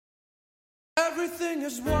Everything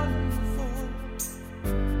is wonderful.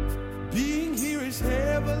 Being here is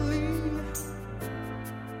heavenly.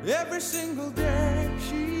 Every single day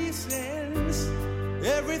she sends.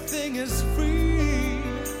 Everything is free.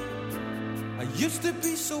 I used to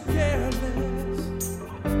be so careless,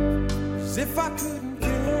 as if I couldn't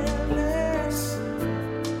care less.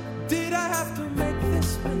 Did I have to make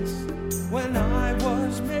this mess when I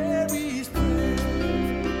was Mary's friend?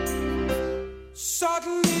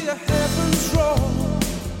 Suddenly the heavens rolled.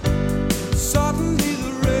 Suddenly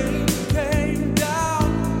the rain came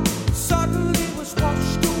down. Suddenly was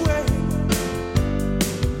washed away.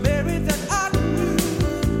 Mary that I knew.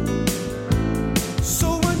 So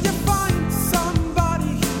when you find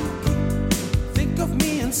somebody you can think of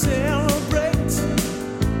me and celebrate.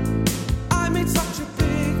 I made such a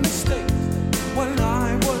big mistake when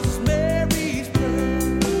I was Mary's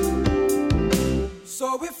friend.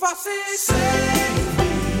 So if I say save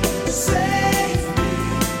me, save me,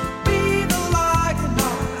 be the light in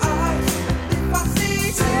my eyes. If I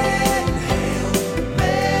say 10 Hail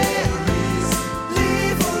Marys,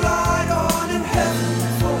 leave a light on in heaven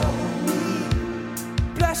for me.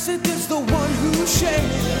 Blessed is the one who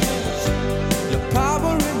shares your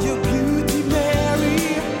power and your beauty, Mary.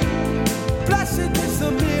 Blessed is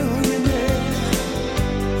the millionaire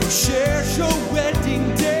who shares your wedding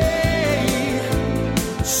day.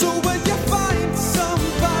 So when you find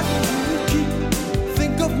somebody you keep,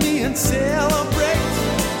 think of me and celebrate.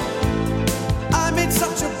 I made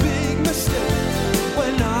such a big mistake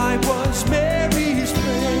when I was Mary's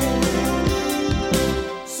friend.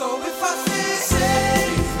 So if I say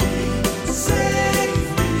save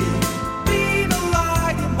me,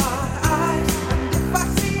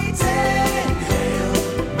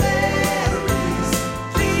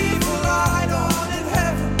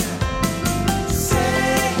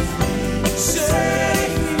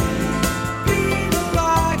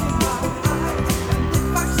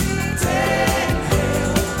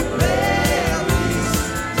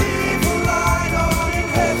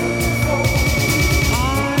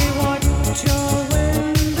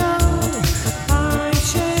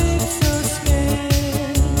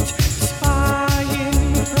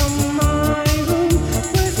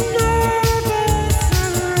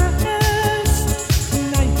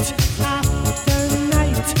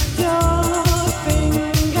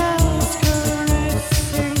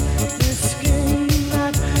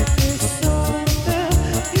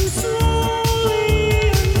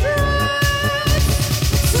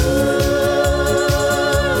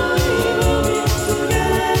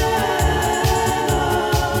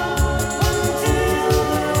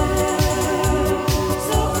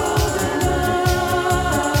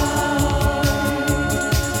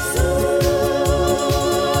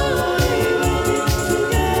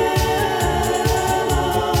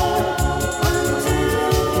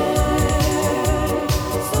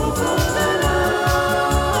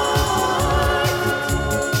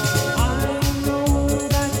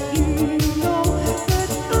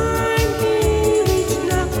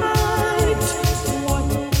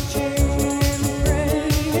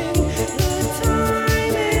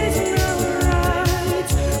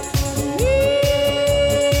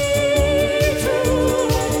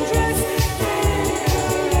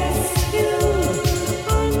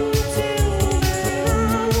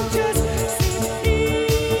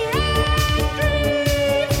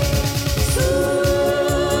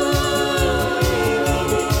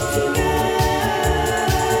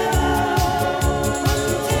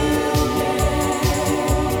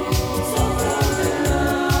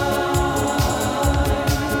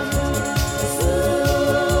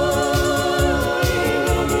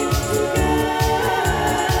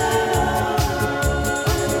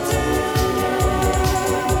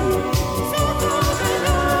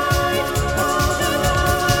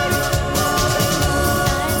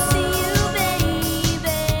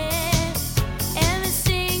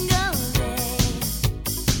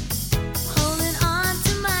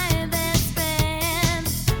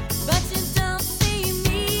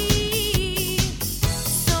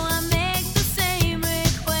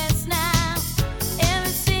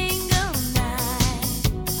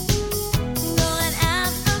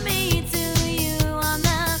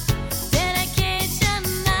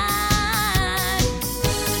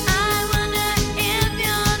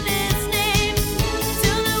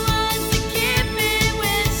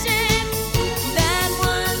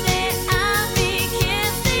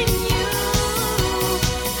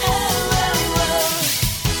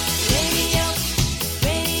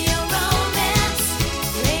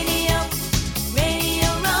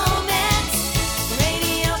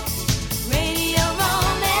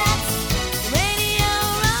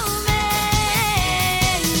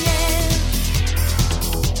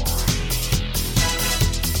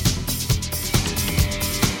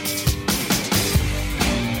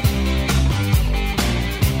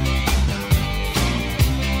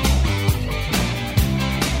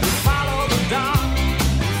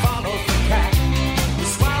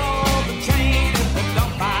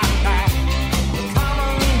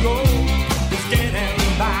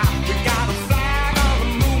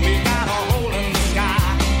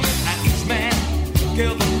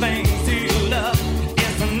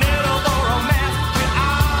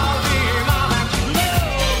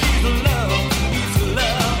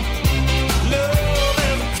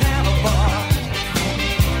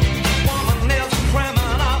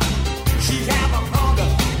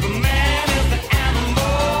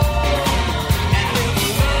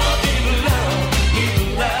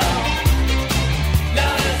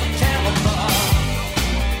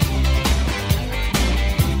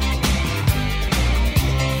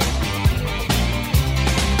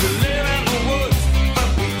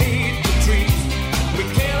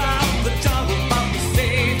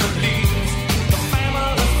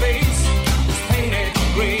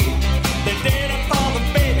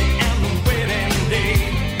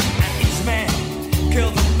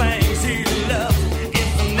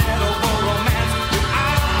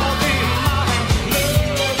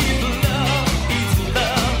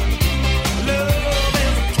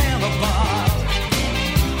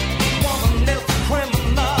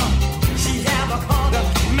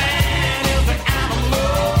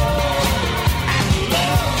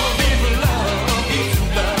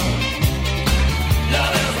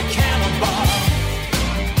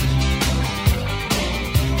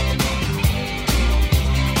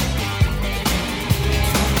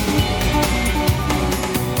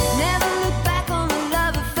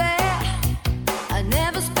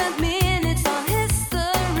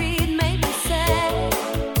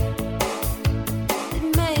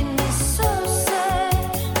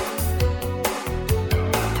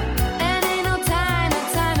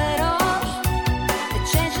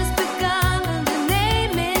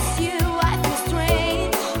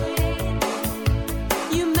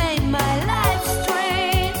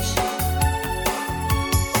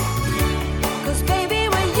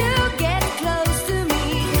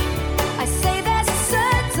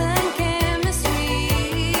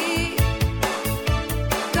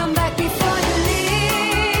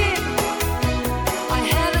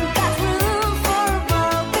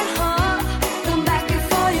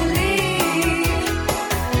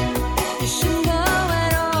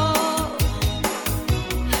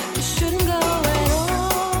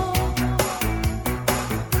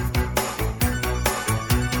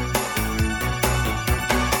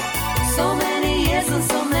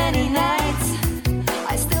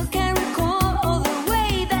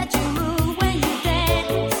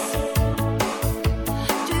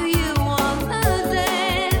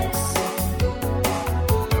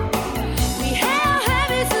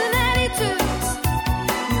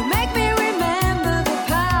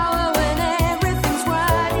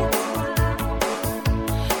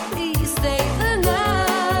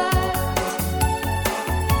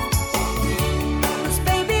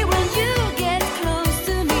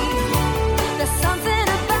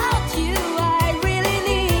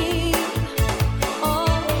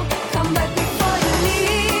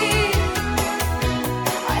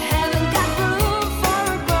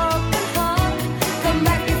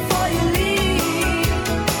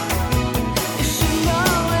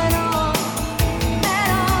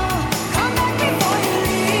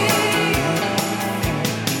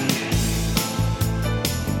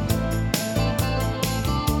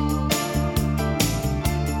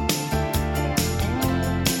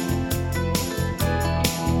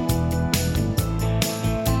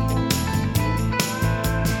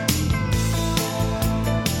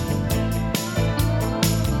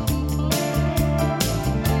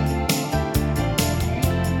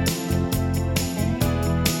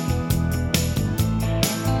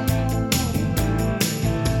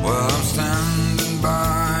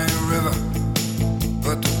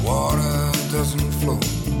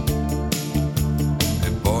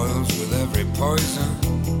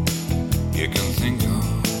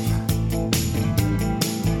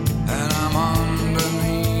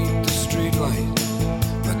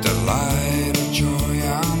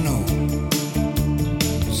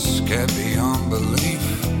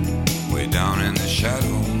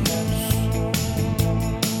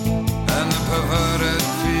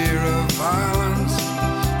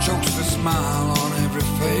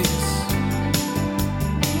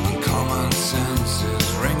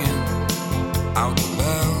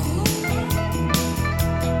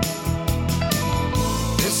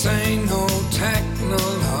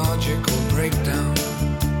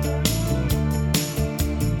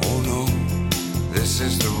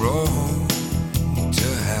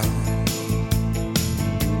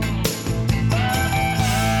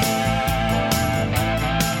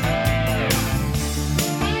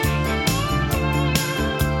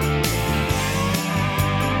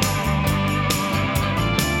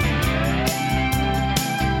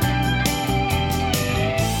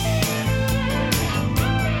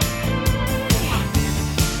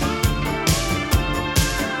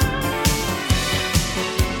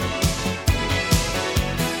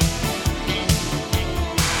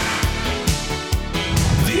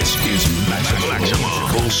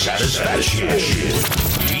 Satisfaction.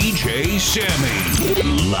 DJ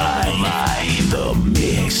Sammy. Live in the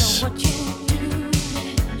mix.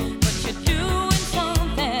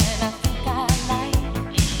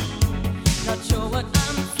 Satisfaction when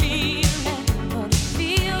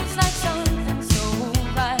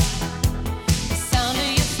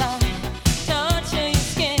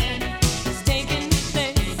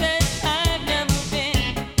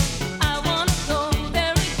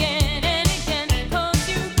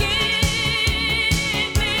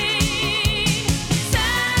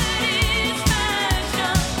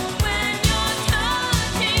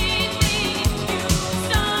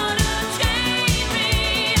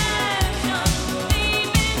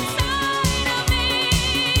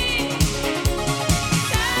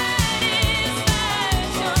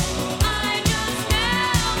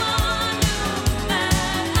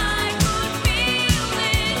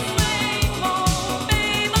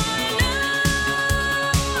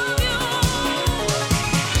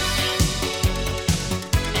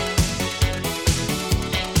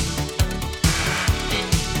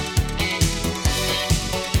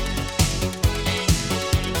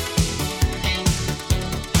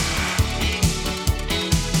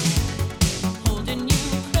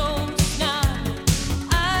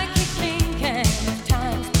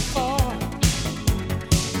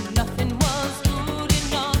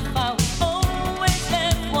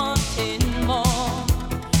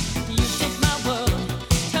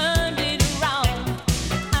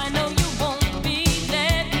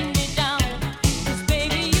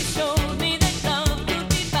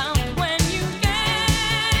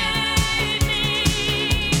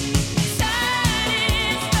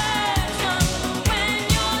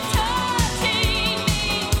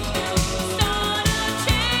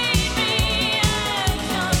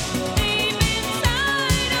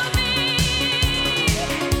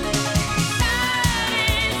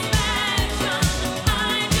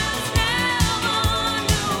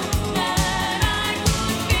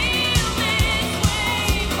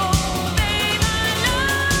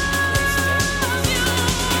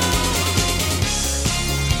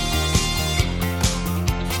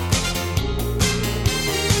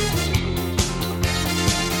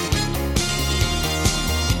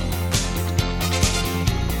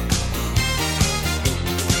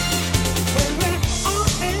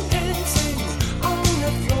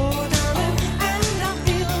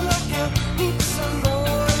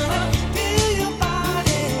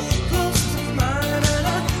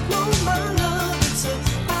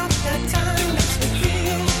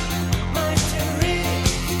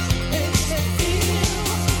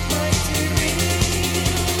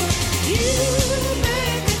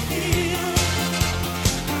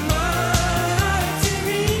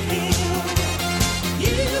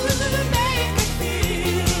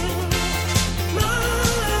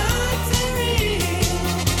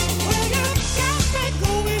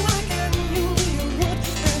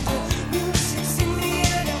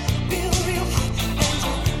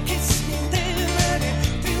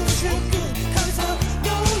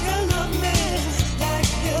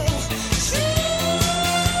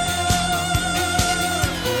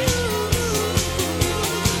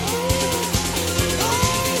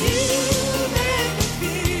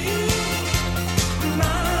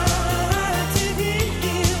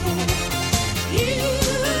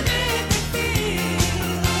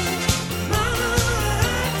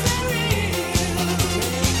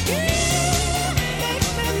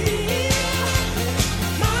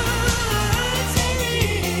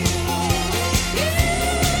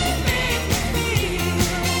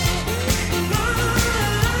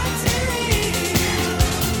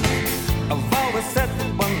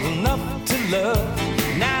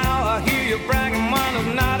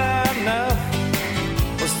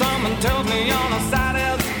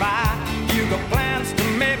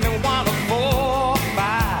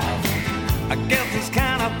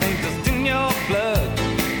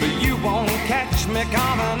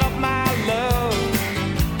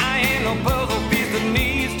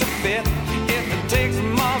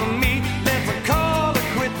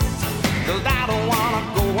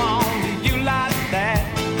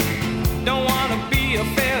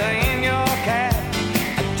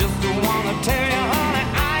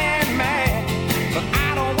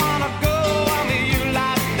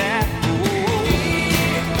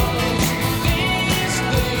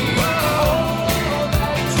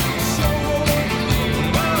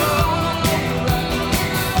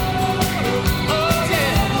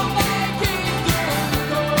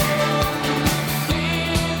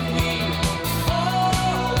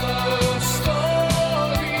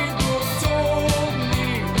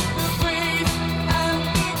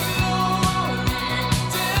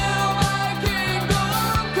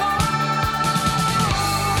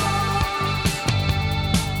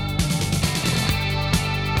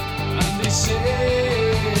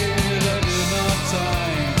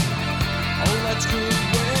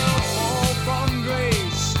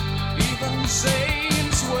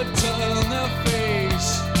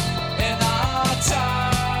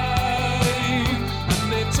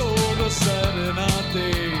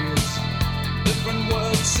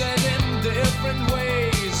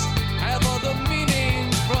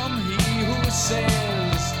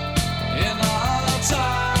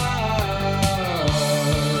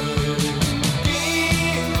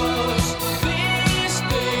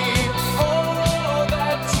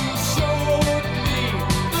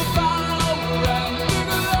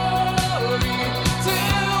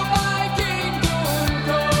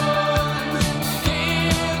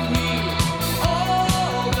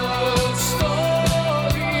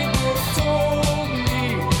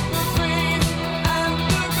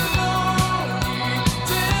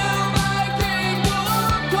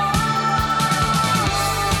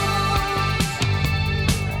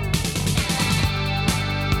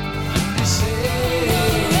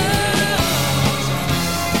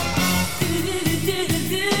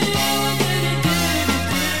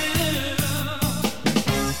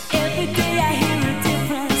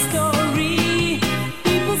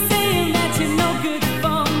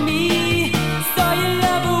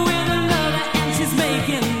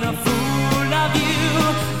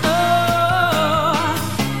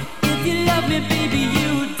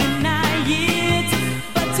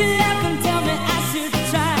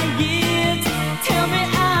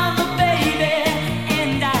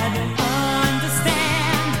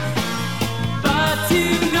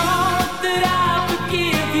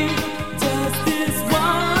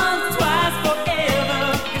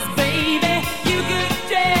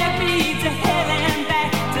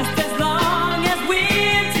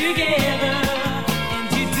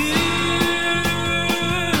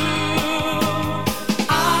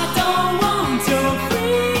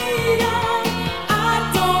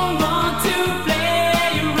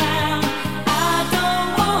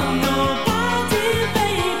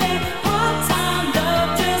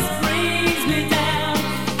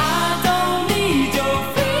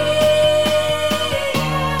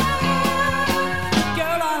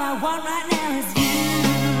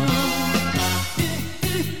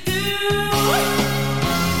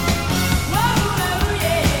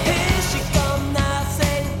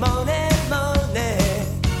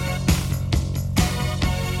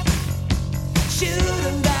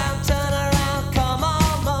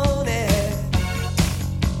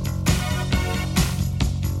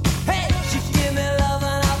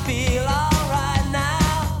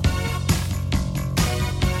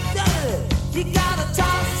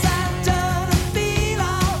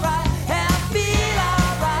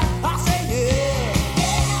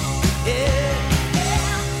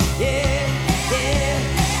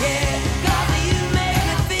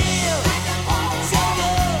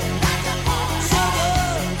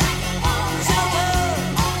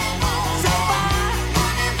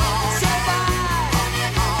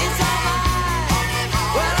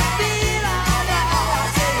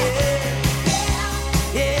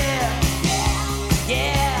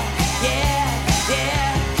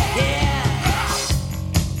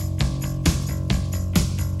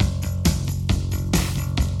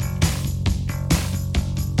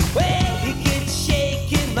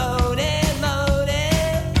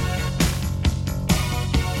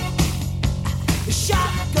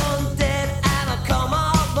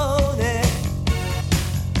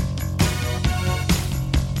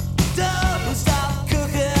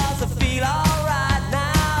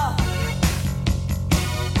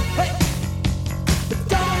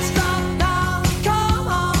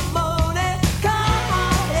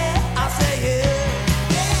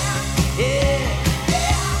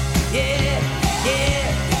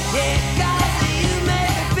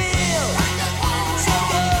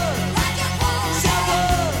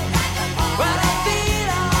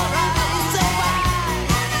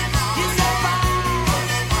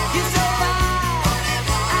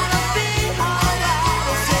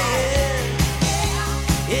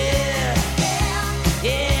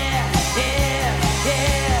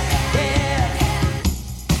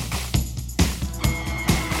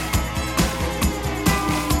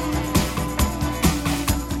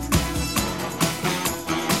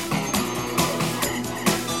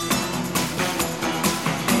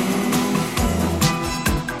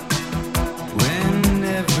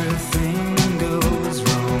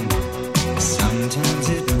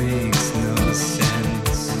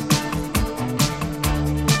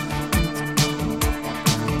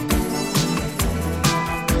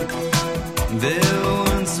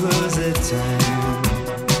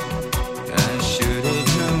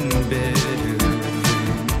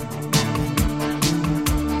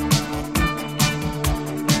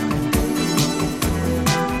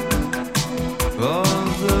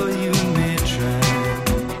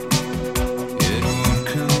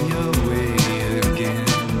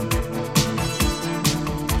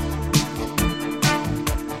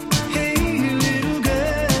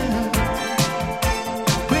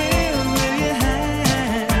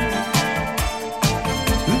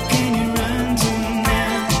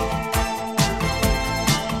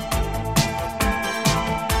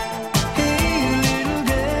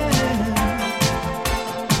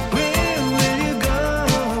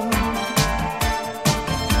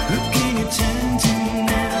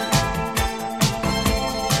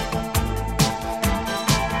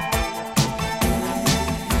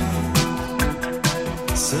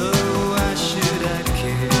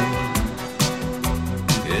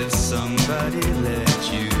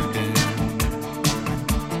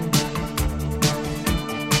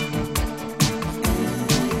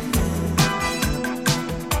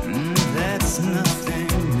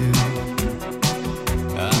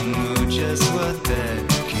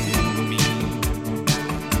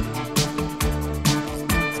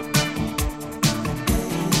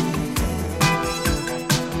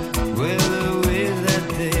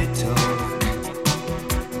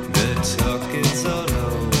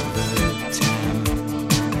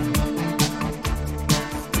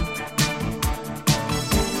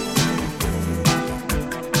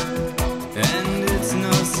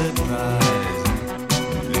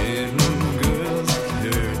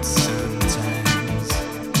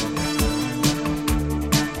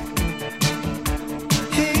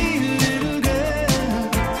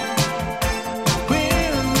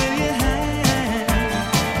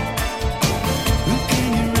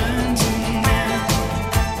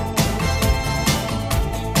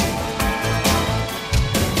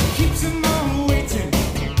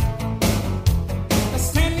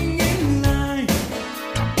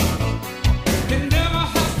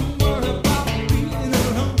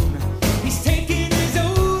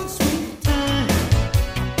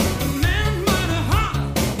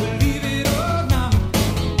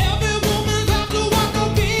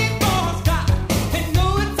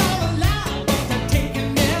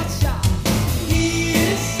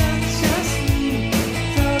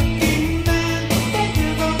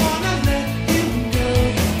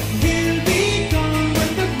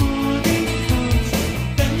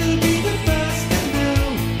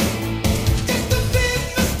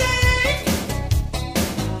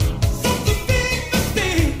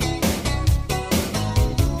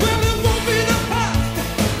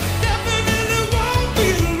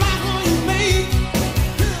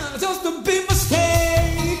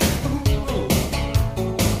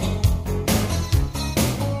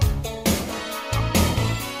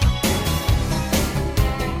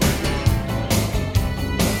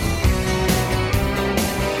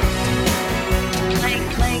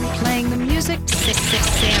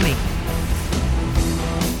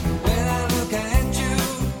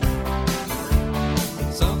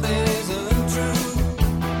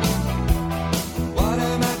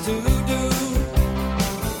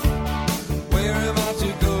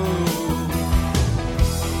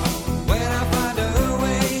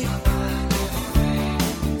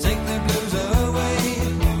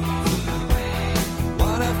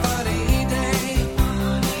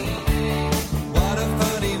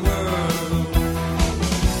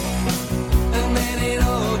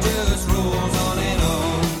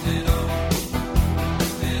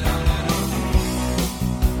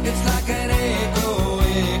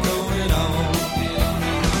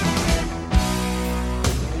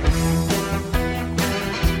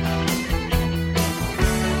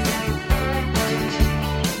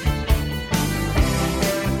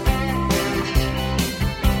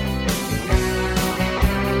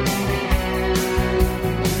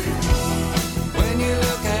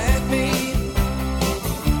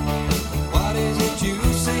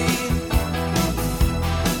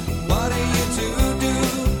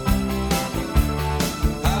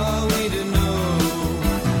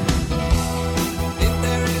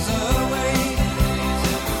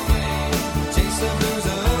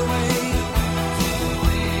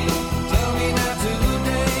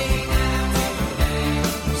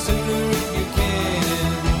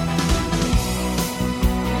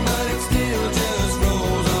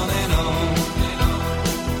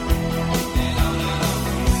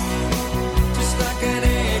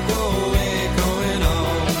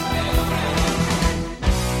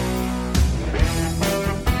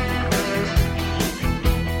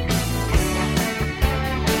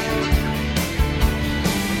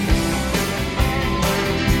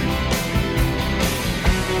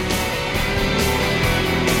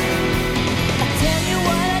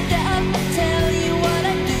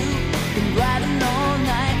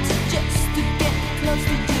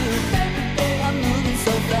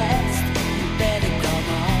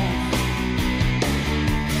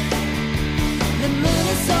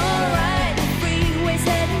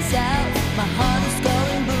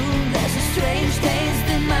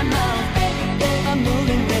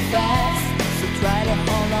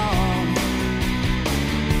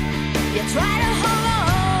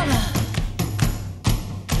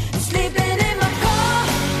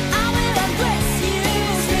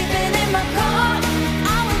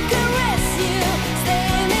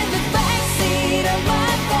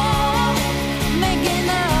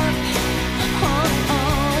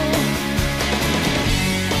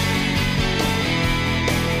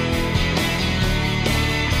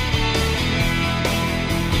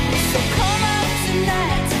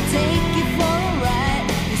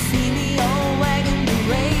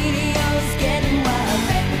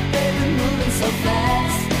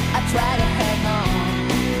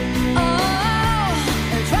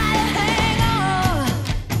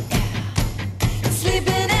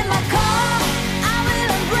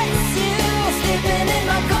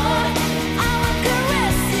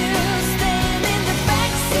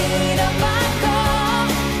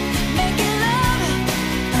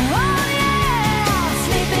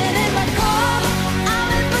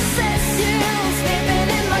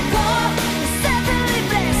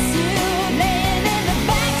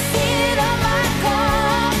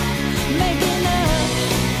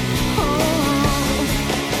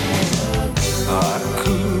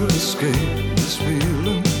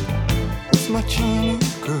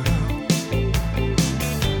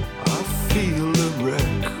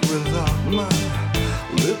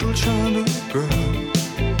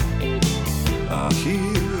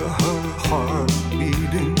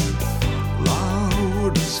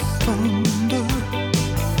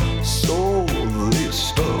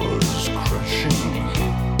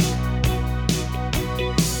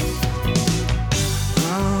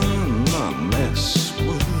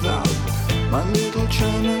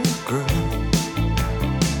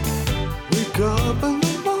wake up in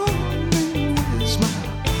the morning with my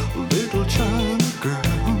little China girl.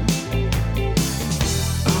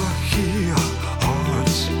 I hear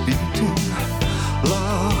hearts beating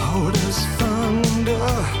loud as thunder.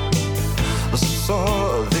 I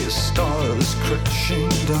saw these stars crashing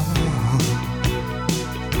down.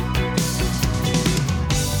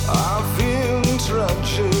 I feel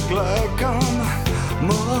tragic like I'm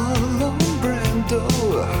Marlon Brando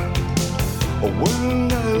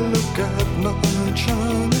when I look at my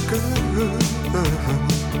China girl.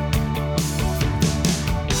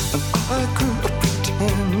 And I could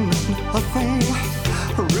pretend nothing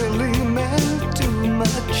really meant too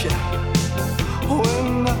much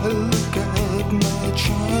when I look at my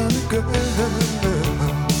China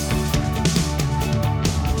girl.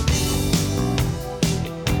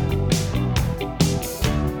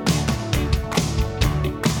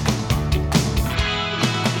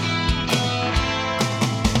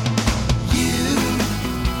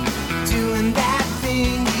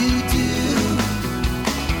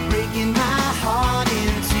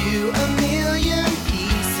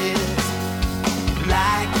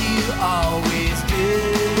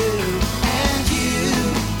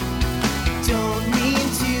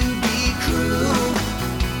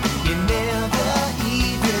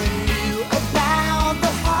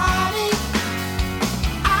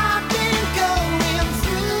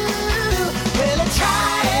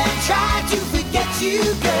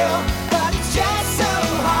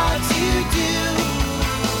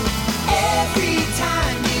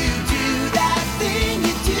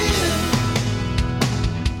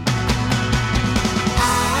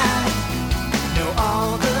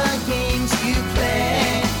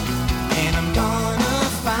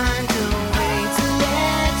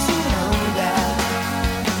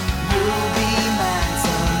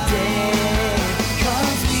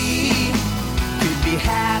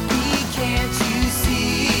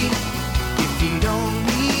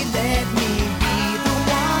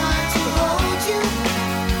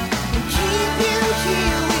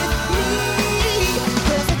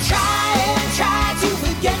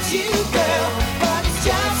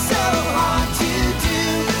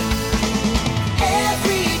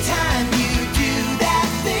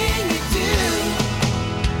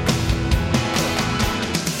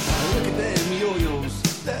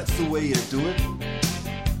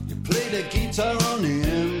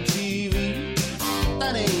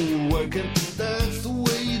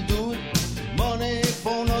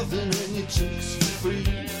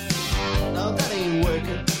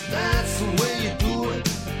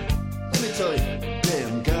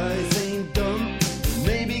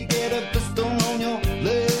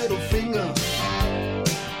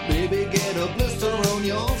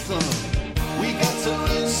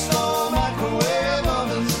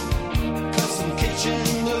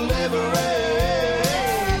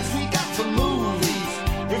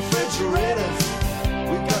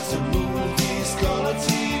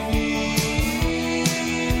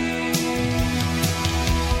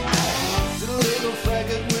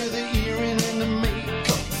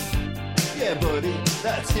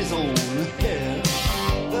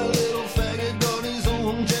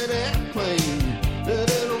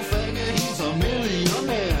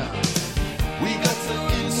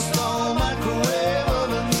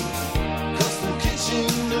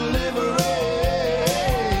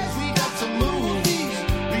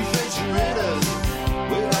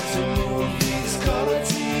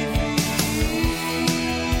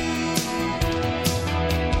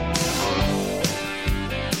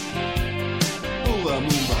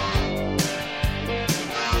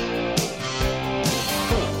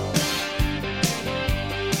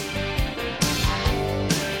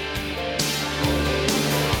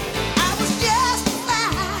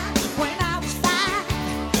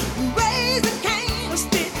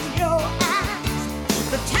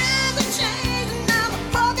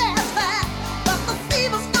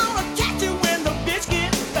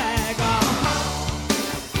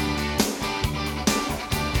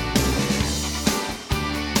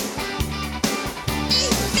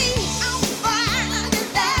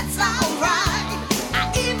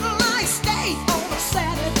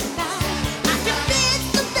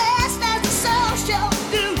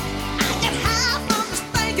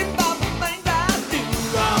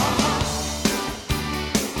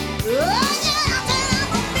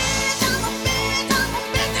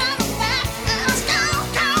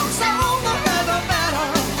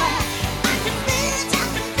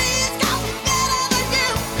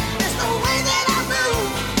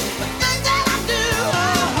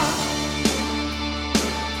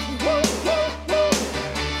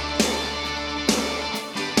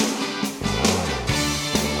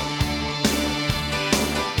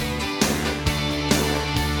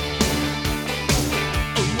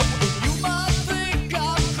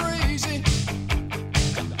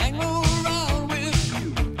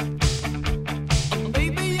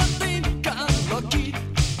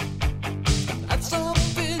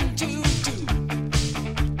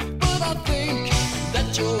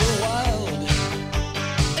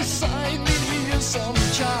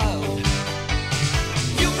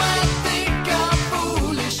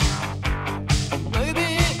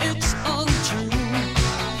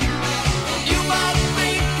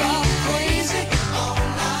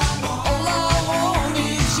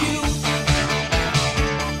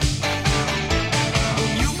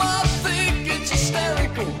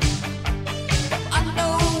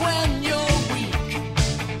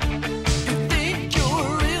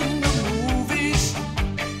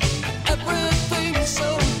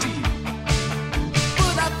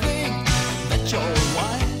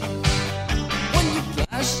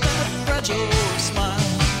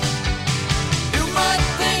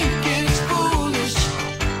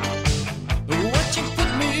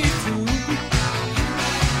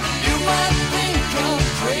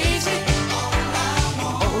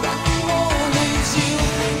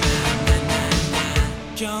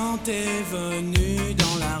 t'es venu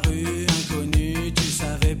dans la rue inconnue, tu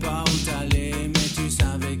savais pas où t'allais, mais tu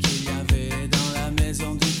savais qu'il y avait dans la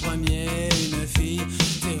maison du premier une fille.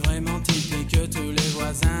 T'es vraiment typique que tous les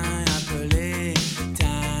voisins appelaient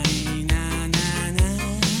Taïnanana.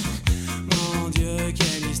 Mon Dieu,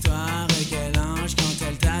 quelle histoire et quel ange quand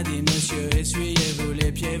elle t'a dit monsieur, essuyez-vous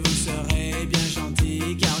les pieds, vous serez bien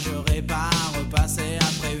gentil, car j'aurai pas à repasser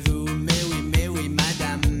après vous. Mais oui,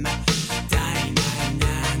 madame.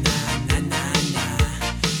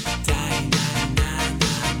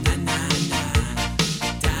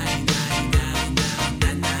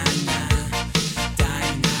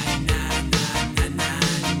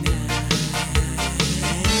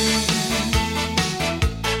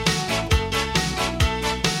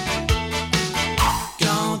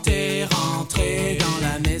 Quand t'es rentré dans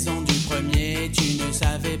la maison du premier, tu ne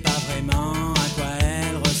savais pas vraiment à quoi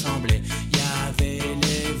elle ressemblait. Il y avait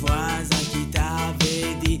les voisins qui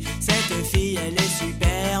t'avaient dit cette fille elle est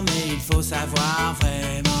super, mais il faut savoir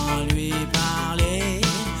vraiment lui parler.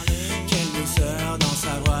 Quelle douceur dans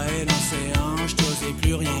sa voix et dans ses hanches, t'osais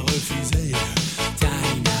plus rien refuser.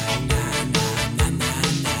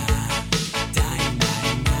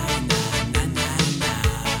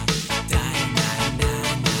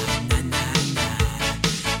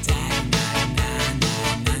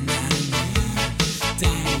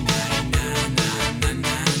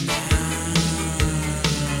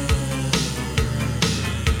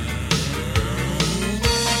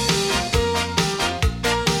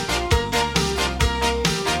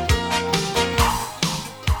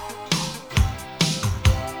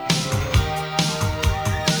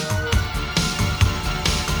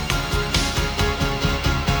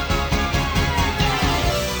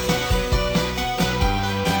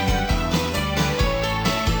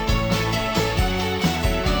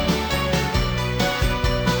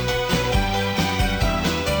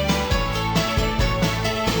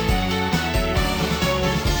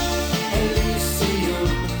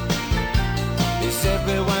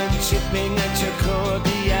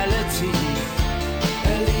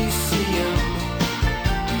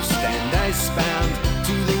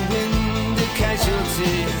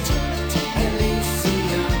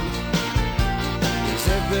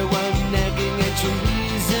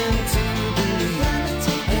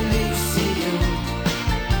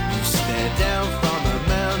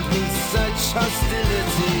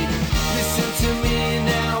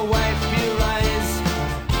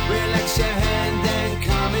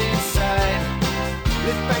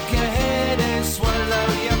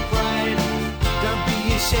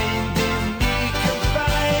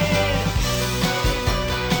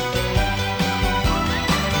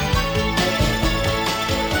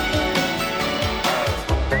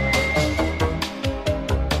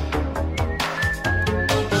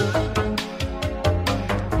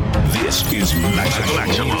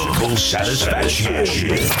 Maximum satisfaction.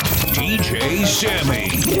 DJ Sammy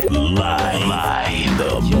live in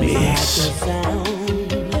the mix. Like the sound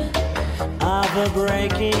of a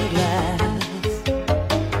breaking glass,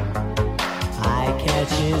 I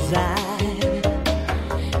catch his eye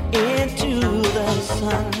into the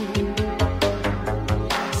sun.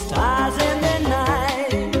 Stars in the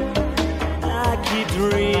night, I keep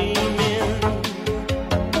dreaming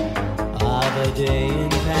of a day in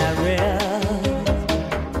Paris.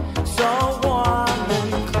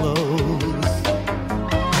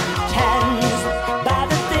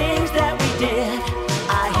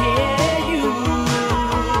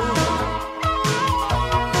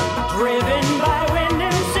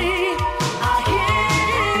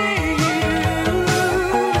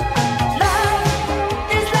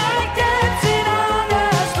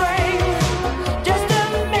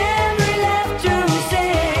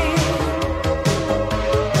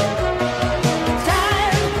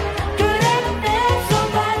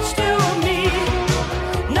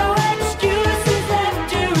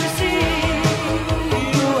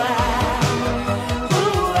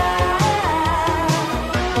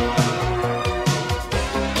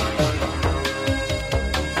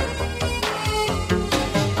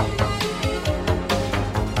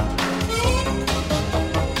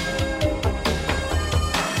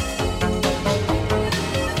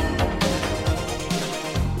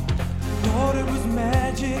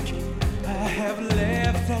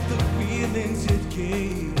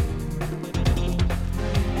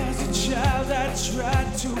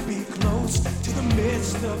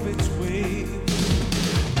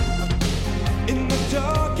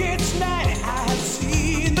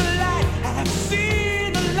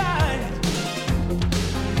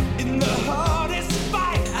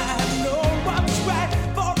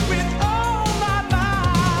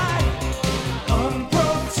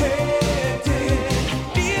 Unprotected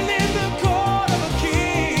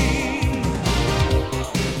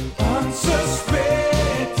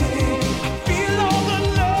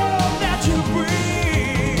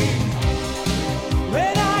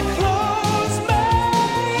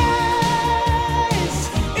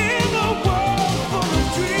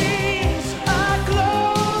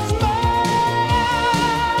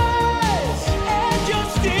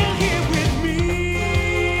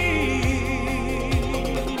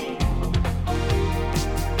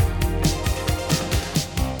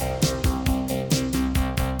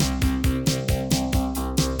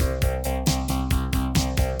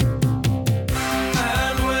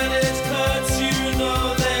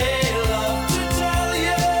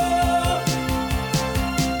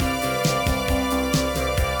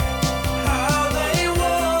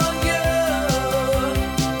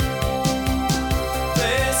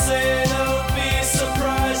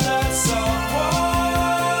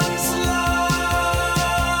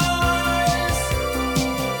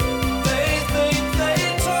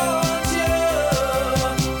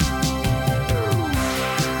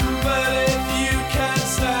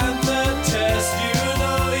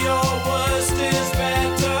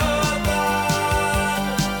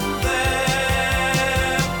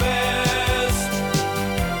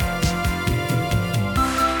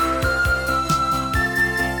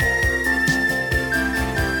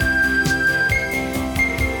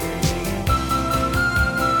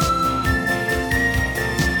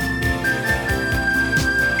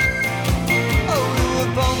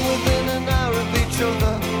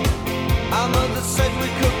Our mother said we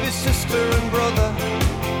could be sister and brother.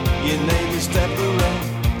 Your name is Deborah,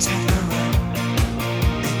 Deborah.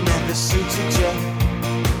 It never suited you.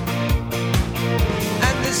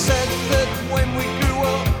 And they said that when we grew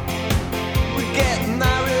up, we'd get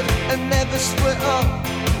married and never split up.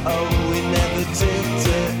 Oh, we never did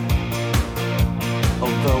it.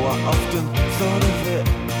 Although I often thought of it.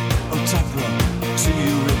 Oh, Deborah, do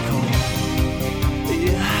you recall?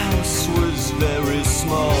 Your house was very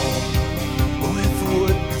small, with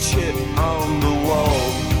wood chip on the wall.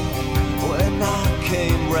 When I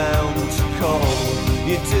came round to call,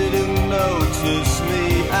 you didn't notice me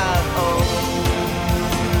at all.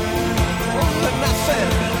 And I said,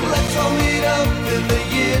 let's all meet up in the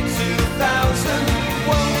year 2000.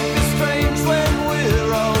 Won't it be strange when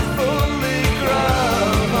we're all fully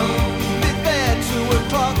grown? Be there 2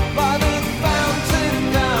 o'clock by the fountain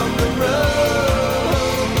down the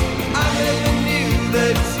road. I never knew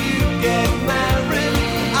that you'd get married.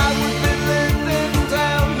 I would be living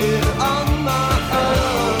down here on my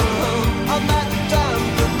own, on that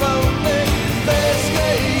damned and lonely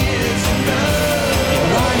Thursday years ago.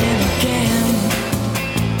 Lying again.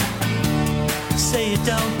 Say you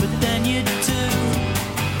don't, but then you do.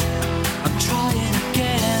 I'm trying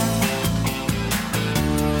again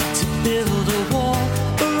to build a wall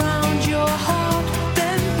around your heart,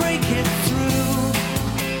 then break it through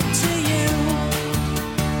to you.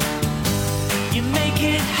 You make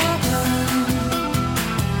it happen.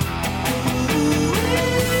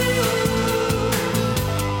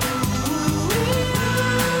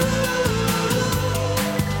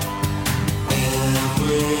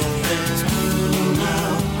 Everything's blue now.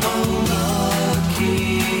 Oh, lucky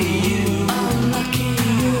you. Oh, lucky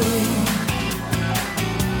you.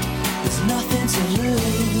 There's nothing to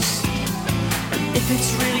lose. And if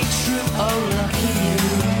it's really true, oh, lucky you.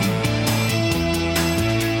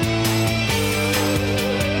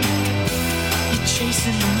 You're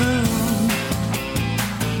chasing the moon,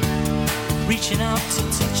 reaching out to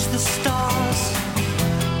touch the stars,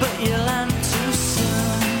 but you land too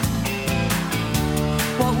soon.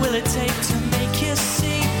 What will it take to make you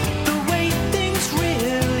see the way things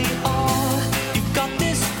really are? You've got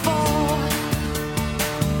this far,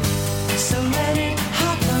 so let it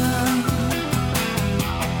happen.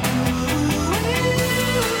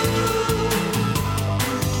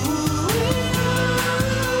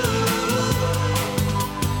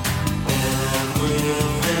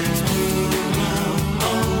 Everything's blue now.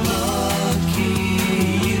 Oh, lucky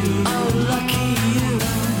you. Oh, lucky you.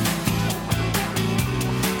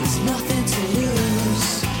 There's nothing to lose.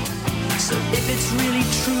 So if it's really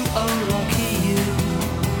true, oh, lucky you.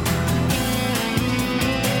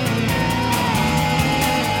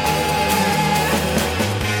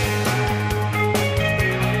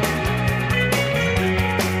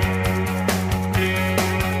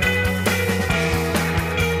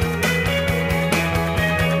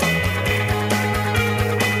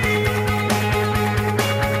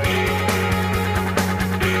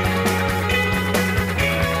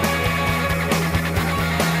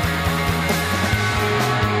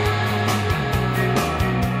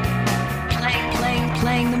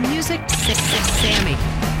 Playing the music. Sammy.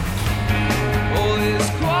 All is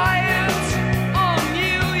quiet on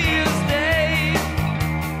New Year's Day.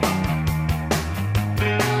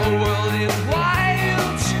 A world is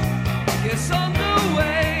wild, it's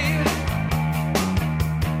underway.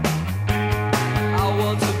 I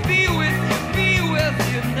want to be with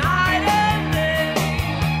you night and day.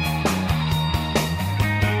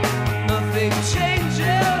 Nothing changes.